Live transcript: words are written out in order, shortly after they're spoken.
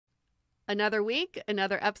Another week,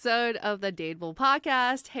 another episode of the DATEABLE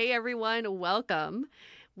podcast. Hey everyone, welcome.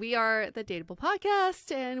 We are the DATEABLE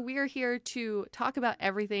podcast and we are here to talk about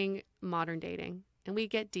everything modern dating. And we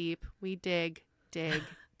get deep, we dig. The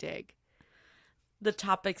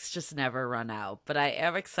topics just never run out, but I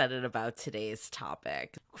am excited about today's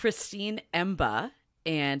topic. Christine Emba,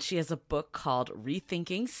 and she has a book called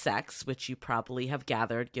Rethinking Sex, which you probably have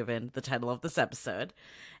gathered given the title of this episode.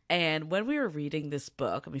 And when we were reading this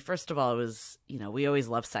book, I mean, first of all, it was, we always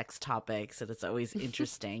love sex topics and it's always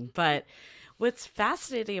interesting. But what's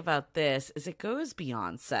fascinating about this is it goes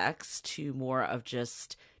beyond sex to more of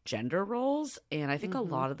just gender roles. And I think a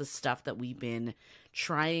lot of the stuff that we've been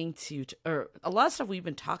a lot of stuff we've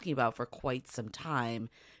been talking about for quite some time,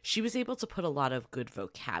 she was able to put a lot of good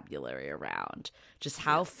vocabulary around just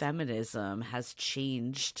how feminism has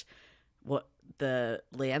changed what the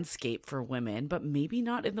landscape for women, but maybe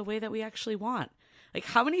not in the way that we actually want. Like,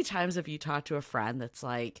 how many times have you talked to a friend that's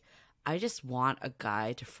like, I just want a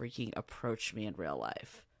guy to freaking approach me in real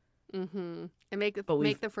life? And make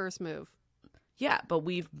the first move. Yeah, but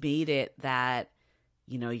we've made it that,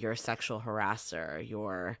 you're a sexual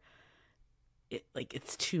harasser,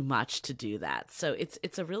 it's too much to do that. So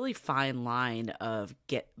it's a really fine line of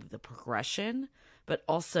get the progression, but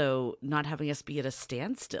also not having us be at a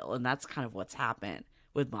standstill. And that's kind of what's happened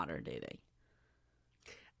with modern dating.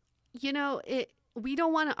 We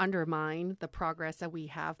don't want to undermine the progress that we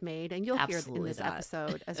have made, and you'll hear it in this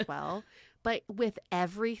episode as well. But with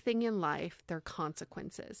everything in life, there are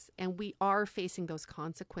consequences, and we are facing those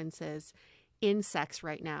consequences in sex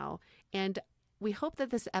right now. And we hope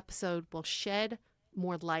that this episode will shed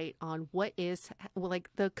more light on what is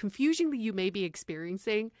the confusion that you may be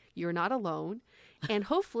experiencing. You're not alone. And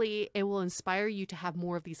hopefully it will inspire you to have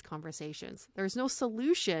more of these conversations. There's no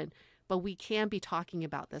solution, but we can be talking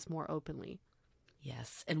about this more openly.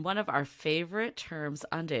 Yes. And one of our favorite terms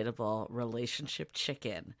on Dateable, relationship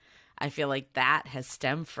chicken. I feel like that has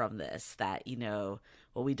stemmed from this, that,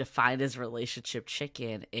 what we define as relationship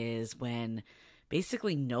chicken is when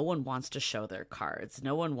basically no one wants to show their cards.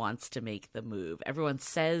 No one wants to make the move. Everyone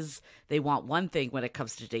says they want one thing when it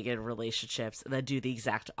comes to dating and relationships and then do the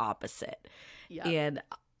exact opposite. Yeah. And,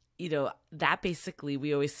 that basically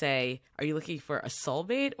we always say, are you looking for a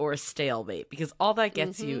soulmate or a stalemate? Because all that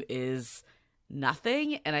gets you is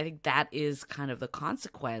nothing. And I think that is kind of the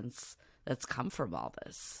consequence that's come from all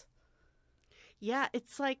this. Yeah,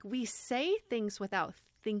 it's like we say things without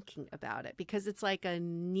thinking about it because it's like a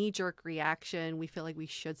knee-jerk reaction. We feel like we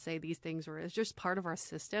should say these things, or it's just part of our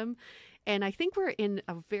system. And I think we're in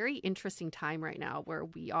a very interesting time right now where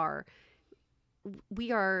we are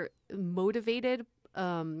motivated,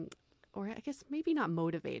 or I guess maybe not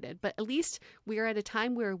motivated, but at least we are at a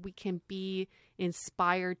time where we can be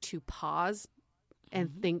inspired to pause and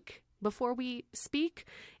think before we speak,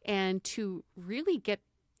 and to really get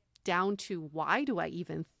down to why do I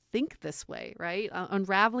even think this way, right?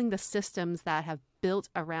 Unraveling the systems that have built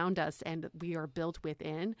around us and we are built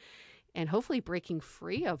within, and hopefully breaking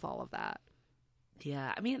free of all of that.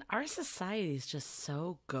 Yeah, I mean, our society is just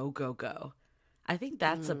so go, go, go. I think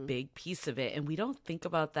that's a big piece of it. And we don't think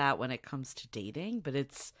about that when it comes to dating, but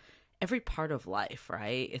it's every part of life,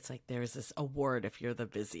 right? It's like there's this award if you're the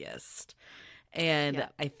busiest. And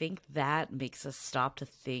I think that makes us stop to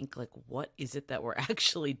think, like, what is it that we're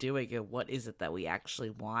actually doing and what is it that we actually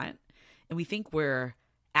want? And we think we're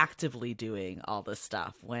actively doing all this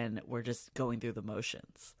stuff when we're just going through the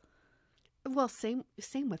motions. Well, same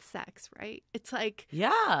with sex, right? It's like,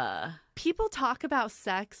 people talk about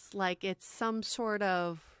sex like it's some sort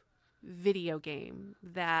of video game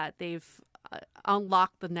that they've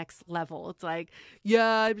unlock the next level. It's like,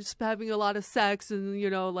 I'm just having a lot of sex and,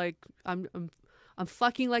 I'm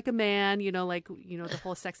fucking like a man, the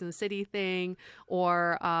whole Sex and the City thing,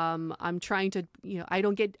 or I'm trying to, I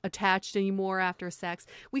don't get attached anymore after sex.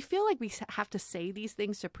 We feel like we have to say these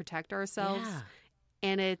things to protect ourselves.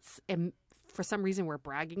 Yeah. And for some reason we're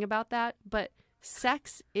bragging about that, but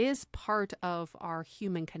sex is part of our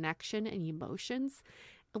human connection and emotions.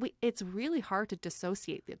 It's really hard to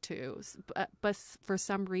dissociate the two, but for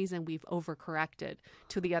some reason we've overcorrected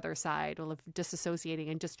to the other side of disassociating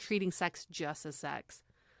and just treating sex just as sex.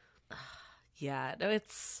 Yeah, no,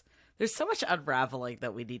 there's so much unraveling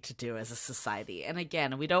that we need to do as a society. And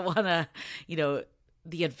again, we don't want to,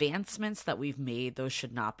 the advancements that we've made, those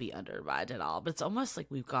should not be undermined at all. But it's almost like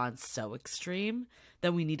we've gone so extreme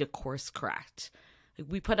that we need to course correct.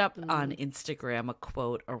 We put up on Instagram a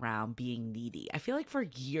quote around being needy. I feel like for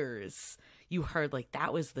years you heard like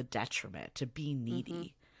that was the detriment, to be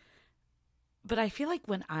needy. But I feel like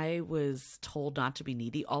when I was told not to be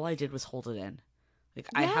needy, all I did was hold it in. Like,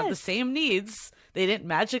 I have the same needs. They didn't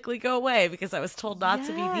magically go away because I was told not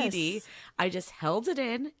to be needy. I just held it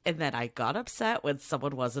in, and then I got upset when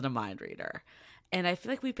someone wasn't a mind reader. And I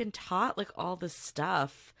feel like we've been taught like all this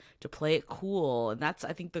stuff to play it cool. And that's,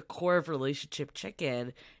 I think, the core of relationship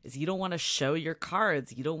chicken is you don't want to show your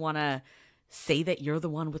cards. You don't want to say that you're the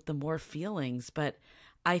one with the more feelings. But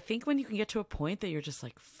I think when you can get to a point that you're just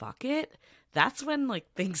like, fuck it, that's when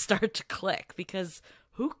like things start to click, because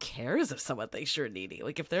who cares if someone thinks you're needy?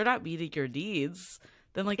 Like, if they're not meeting your needs,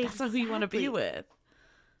 then like that's not who you want to be with.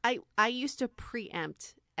 I used to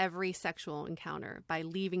preempt every sexual encounter by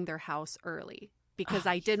leaving their house early because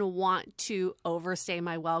I didn't want to overstay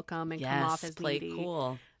my welcome and come off as needy.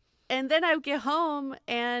 Cool. And then I would get home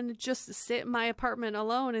and just sit in my apartment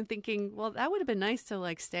alone and thinking, well, that would have been nice to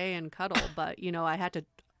like stay and cuddle, but you know, I had to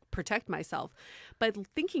protect myself. But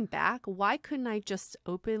thinking back, why couldn't I just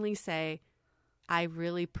openly say, I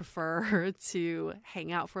really prefer to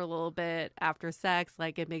hang out for a little bit after sex.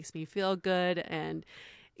 Like, it makes me feel good. And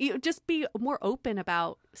you know, just be more open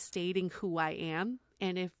about stating who I am.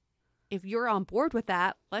 And if you're on board with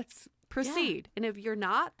that, let's proceed. And if you're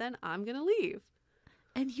not, then I'm going to leave.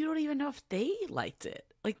 And you don't even know if they liked it.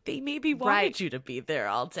 Like, they maybe wanted you to be there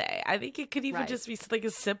all day. I think it could even just be something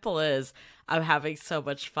as simple as, I'm having so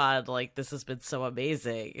much fun. Like, this has been so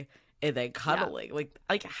amazing. And then cuddling.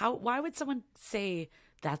 Like how? Why would someone say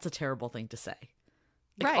that's a terrible thing to say?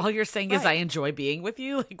 Like, all you're saying is I enjoy being with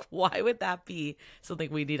you. Like, why would that be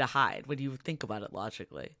something we need to hide when you think about it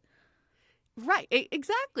logically? Right,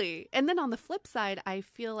 exactly. And then on the flip side, I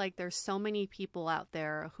feel like there's so many people out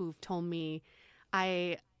there who've told me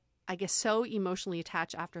I get so emotionally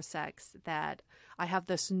attached after sex that I have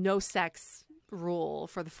this no sex rule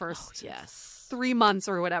for the first 3 months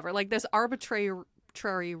or whatever. Like, this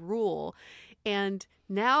arbitrary rule. And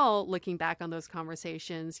now looking back on those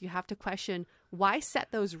conversations, you have to question, why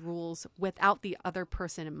set those rules without the other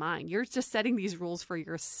person in mind? You're just setting these rules for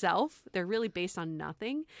yourself. They're really based on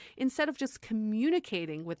nothing, instead of just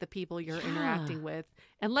communicating with the people you're interacting with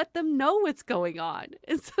and let them know what's going on,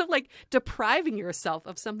 instead of like depriving yourself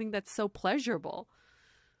of something that's so pleasurable.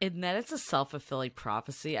 And then it's a self-fulfilling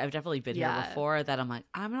prophecy. I've definitely been here before, that I'm like,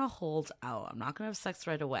 I'm going to hold out. I'm not going to have sex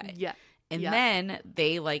right away. And then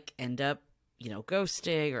they like end up, you know,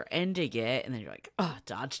 ghosting or ending it. And then you're like, oh,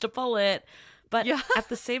 dodged a bullet. But at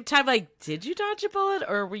the same time, like, did you dodge a bullet,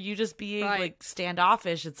 or were you just being like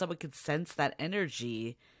standoffish and someone could sense that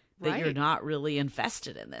energy that you're not really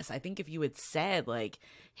invested in this? I think if you had said like,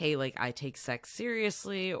 hey, like, I take sex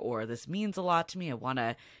seriously, or this means a lot to me, I want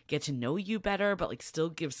to get to know you better, but like still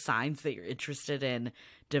give signs that you're interested in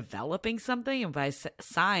developing something. And by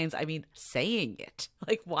signs, I mean saying it.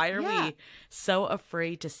 Like, why are we so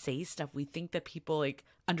afraid to say stuff? We think that people like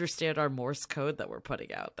understand our Morse code that we're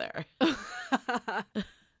putting out there. That is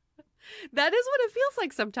what it feels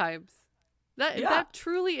like sometimes. That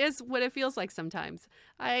truly is what it feels like sometimes.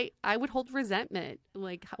 I would hold resentment.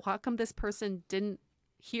 Like, how come this person didn't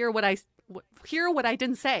hear what I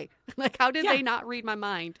didn't say? Like, how did they not read my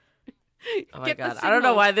mind? Oh my God. I don't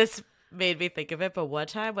know why this made me think of it, but one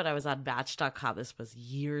time when I was on Match.com, this was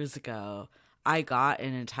years ago, I got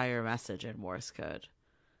an entire message in Morse code.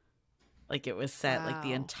 Like, it was sent, like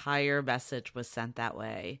the entire message was sent that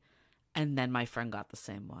way. And then my friend got the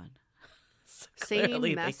same one. So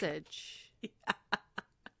same message.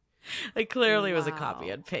 Like, clearly it was a copy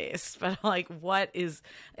and paste. But I'm like, what is...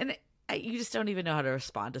 And you just don't even know how to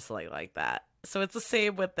respond to something like that. So it's the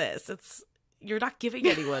same with this. You're not giving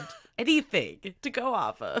anyone anything to go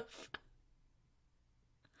off of.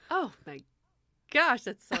 Oh my gosh,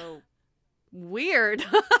 that's so weird.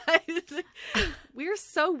 We're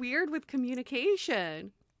so weird with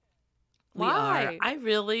communication. Why? I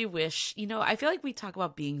really wish, you know, I feel like we talk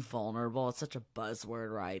about being vulnerable. It's such a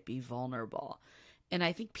buzzword, right? Be vulnerable. And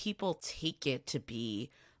I think people take it to be,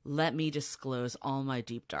 let me disclose all my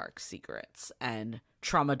deep, dark secrets and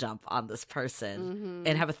trauma dump on this person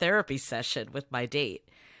and have a therapy session with my date.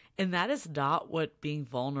 And that is not what being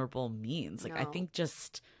vulnerable means. Like, I think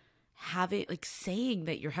just like saying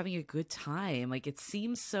that you're having a good time, like, it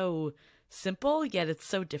seems so simple, yet it's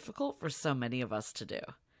so difficult for so many of us to do.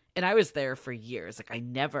 And I was there for years. Like, I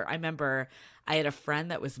remember I had a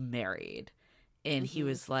friend that was married, and he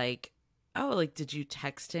was like, oh, like, did you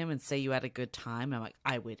text him and say you had a good time? And I'm like,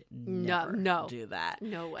 I would never do that.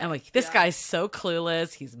 No way. I'm like, this guy's so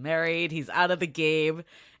clueless. He's married. He's out of the game.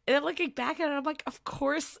 And then looking back at it, I'm like, of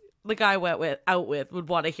course the guy out with would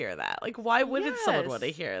want to hear that. Like, why wouldn't someone want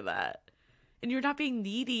to hear that? And you're not being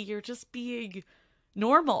needy. You're just being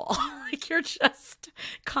normal. Like, you're just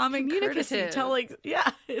common courtesy telling.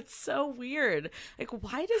 Yeah, it's so weird. Like,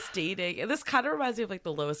 why does dating, and this kind of reminds me of like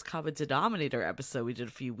the lowest common denominator episode we did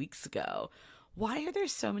a few weeks ago. Why are there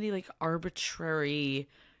so many like arbitrary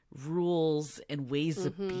rules and ways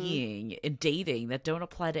of being in dating that don't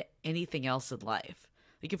apply to anything else in life?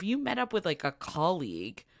 Like, if you met up with like a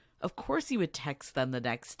colleague, of course you would text them the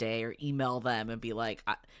next day or email them and be like,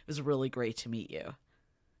 it was really great to meet you.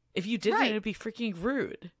 If you didn't, it'd be freaking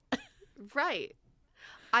rude. Right.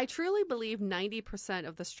 I truly believe 90%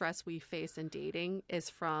 of the stress we face in dating is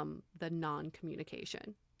from the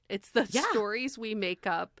non-communication. It's the stories we make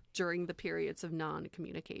up during the periods of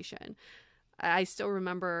non-communication. I still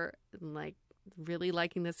remember like really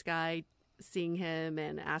liking this guy, seeing him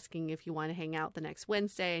and asking if you want to hang out the next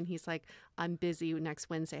Wednesday. And he's like, I'm busy next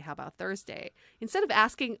Wednesday. How about Thursday? Instead of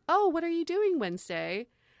asking, oh, what are you doing Wednesday?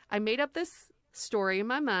 I made up this story in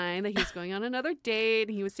my mind that he was going on another date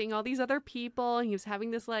and he was seeing all these other people and he was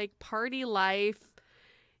having this like party life.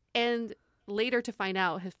 And later to find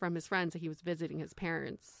out from his friends that he was visiting his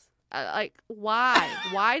parents. Like, why?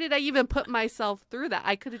 Why did I even put myself through that?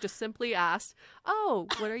 I could have just simply asked, oh,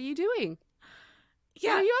 what are you doing?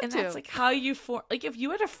 Yeah, what are you up and to? that's like how you like if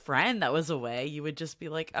you had a friend that was away, you would just be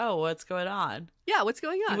like, oh, what's going on? Yeah, what's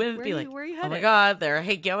going on? You wouldn't be like, where are you headed? Oh my God, they're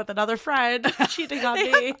hanging out with another friend, cheating on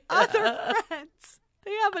me. Other friends.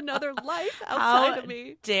 They have another life outside of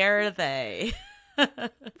me. Dare they?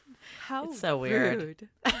 How it's so weird. Rude.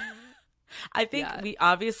 I think we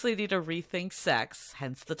obviously need to rethink sex,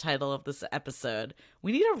 hence the title of this episode.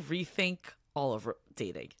 We need to rethink all of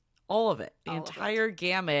dating. All of it. The entire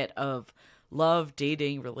gamut of love,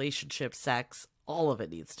 dating, relationship, sex, all of it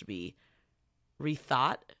needs to be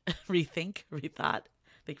rethought. Rethought. I think rethought.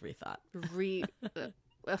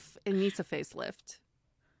 It needs a facelift.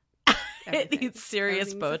 It needs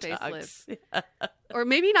serious Botox. Yeah. Or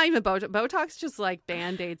maybe not even Botox. Botox, just like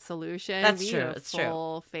Band-Aid solution. That's true. It's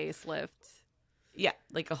full facelift. Yeah,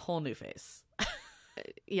 like a whole new face.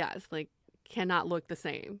 Yeah, it's like cannot look the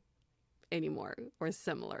same anymore or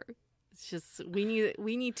similar. It's just we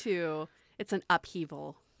need to. It's an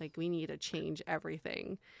upheaval. Like we need to change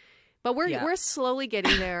everything. But we're slowly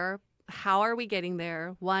getting there. How are we getting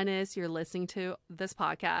there? One is you're listening to this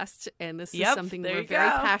podcast, and this is something we're very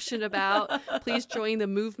passionate about. Please join the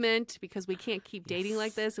movement because we can't keep dating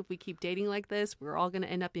like this. If we keep dating like this, we're all going to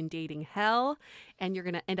end up in dating hell, and you're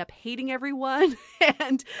going to end up hating everyone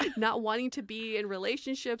and not wanting to be in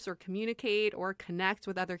relationships or communicate or connect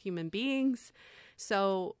with other human beings.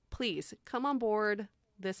 So please come on board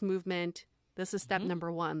this movement. This is step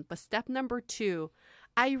number one. But step number two,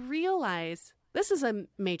 I realize this is a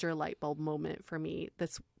major light bulb moment for me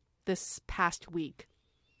this past week.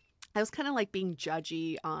 I was kind of like being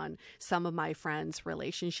judgy on some of my friends'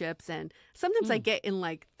 relationships. And sometimes I get in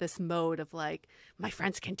like this mode of like, my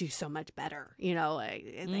friends can do so much better. You know, I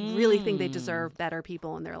really think they deserve better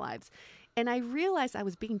people in their lives. And I realized I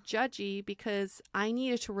was being judgy because I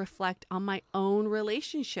needed to reflect on my own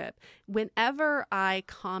relationship. Whenever I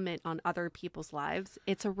comment on other people's lives,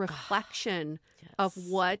 it's a reflection of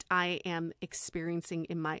what I am experiencing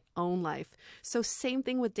in my own life. So same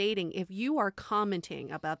thing with dating. If you are commenting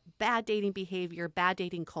about bad dating behavior, bad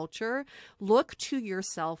dating culture, look to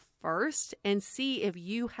yourself first and see if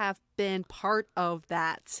you have been part of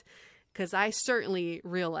that. Because I certainly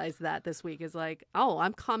realized that this week is like, oh,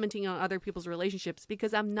 I'm commenting on other people's relationships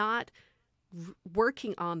because I'm not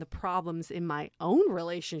working on the problems in my own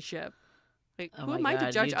relationship. Like, who am I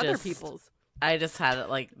to judge other people's? I just had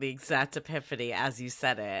like the exact epiphany as you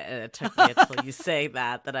said it, and it took me until you say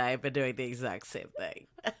that I've been doing the exact same thing.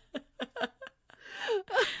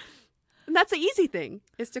 And that's the easy thing,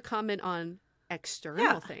 is to comment on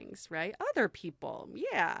external things, right? Other people.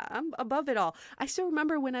 Yeah, I'm above it all. I still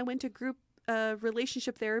remember when I went to group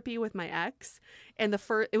relationship therapy with my ex, and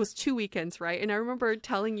it was 2 weekends, right? And I remember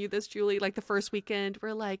telling you this, Julie, like the first weekend,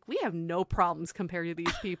 we're like, we have no problems compared to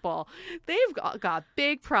these people. They've got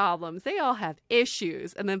big problems. They all have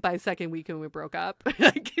issues. And then by the second weekend, we broke up.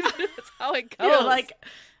 Like, that's how it goes. You're like,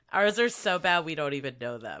 ours are so bad we don't even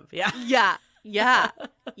know them. Yeah. Yeah.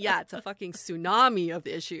 It's a fucking tsunami of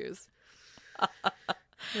issues.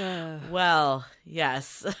 Well,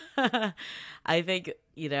 yes. I think,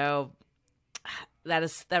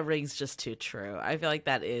 that rings just too true. I feel like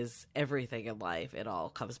that is everything in life. It all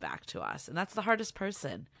comes back to us. And that's the hardest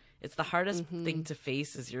person. It's the hardest thing to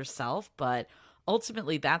face is yourself. But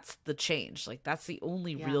ultimately, that's the change. Like, that's the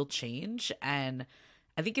only real change. And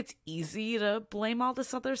I think it's easy to blame all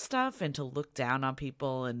this other stuff and to look down on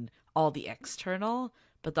people and all the external.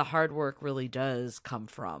 But the hard work really does come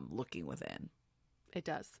from looking within. It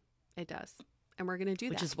does. And we're going to do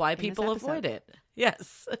that. Which is why people avoid it.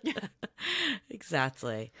 Yes.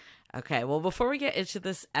 Exactly. Okay. Well, before we get into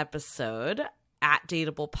this episode, at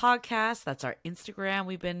Dateable Podcast, that's our Instagram.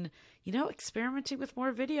 We've been, experimenting with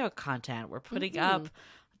more video content. We're putting up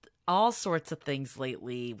all sorts of things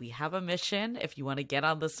lately. We have a mission. If you want to get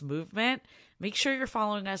on this movement, make sure you're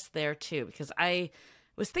following us there too, because I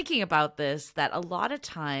was thinking about this, that a lot of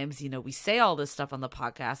times, we say all this stuff on the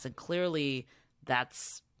podcast, and clearly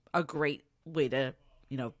that's a great way to,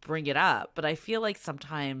 bring it up. But I feel like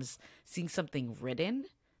sometimes seeing something written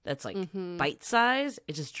that's like bite size,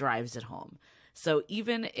 it just drives it home. So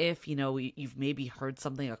even if, you've maybe heard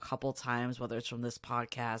something a couple times, whether it's from this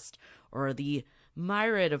podcast or the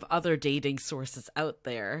myriad of other dating sources out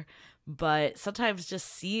there, but sometimes just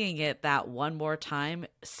seeing it that one more time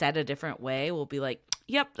said a different way will be like,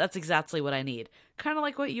 yep, that's exactly what I need. Kind of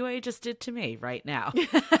like what UA just did to me right now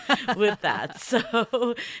with that.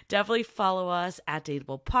 So definitely follow us at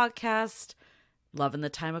Dateable Podcast. Loving the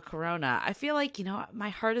time of Corona. I feel like, my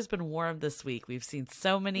heart has been warmed this week. We've seen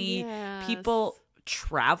so many people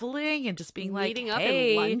traveling and just being meeting like, up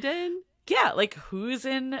hey, in London. Yeah, like who's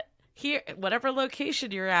in here, whatever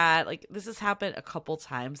location you're at. Like this has happened a couple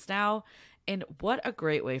times now. And what a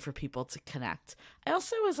great way for people to connect. I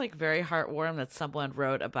also was like very heartwarmed that someone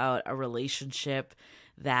wrote about a relationship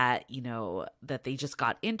that, that they just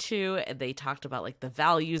got into, and they talked about like the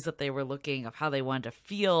values that they were looking of how they wanted to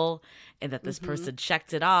feel, and that this person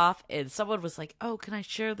checked it off. And someone was like, oh, can I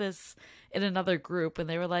share this in another group? And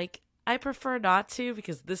they were like, I prefer not to,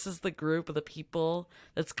 because this is the group of the people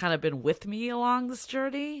that's kind of been with me along this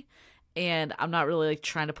journey. And I'm not really like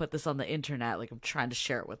trying to put this on the internet. Like I'm trying to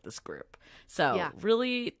share it with this group. So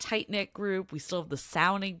really tight knit group. We still have the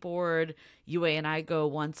sounding board. UA and I go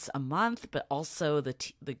once a month, but also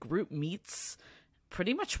the group meets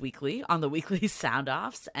pretty much weekly on the weekly sound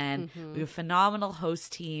offs. And we have a phenomenal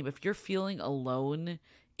host team. If you're feeling alone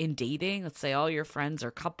in dating, let's say all your friends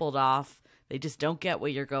are coupled off, they just don't get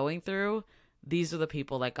what you're going through, these are the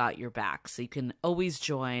people that got your back. So you can always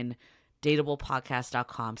join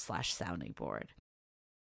dateablepodcast.com/sounding board.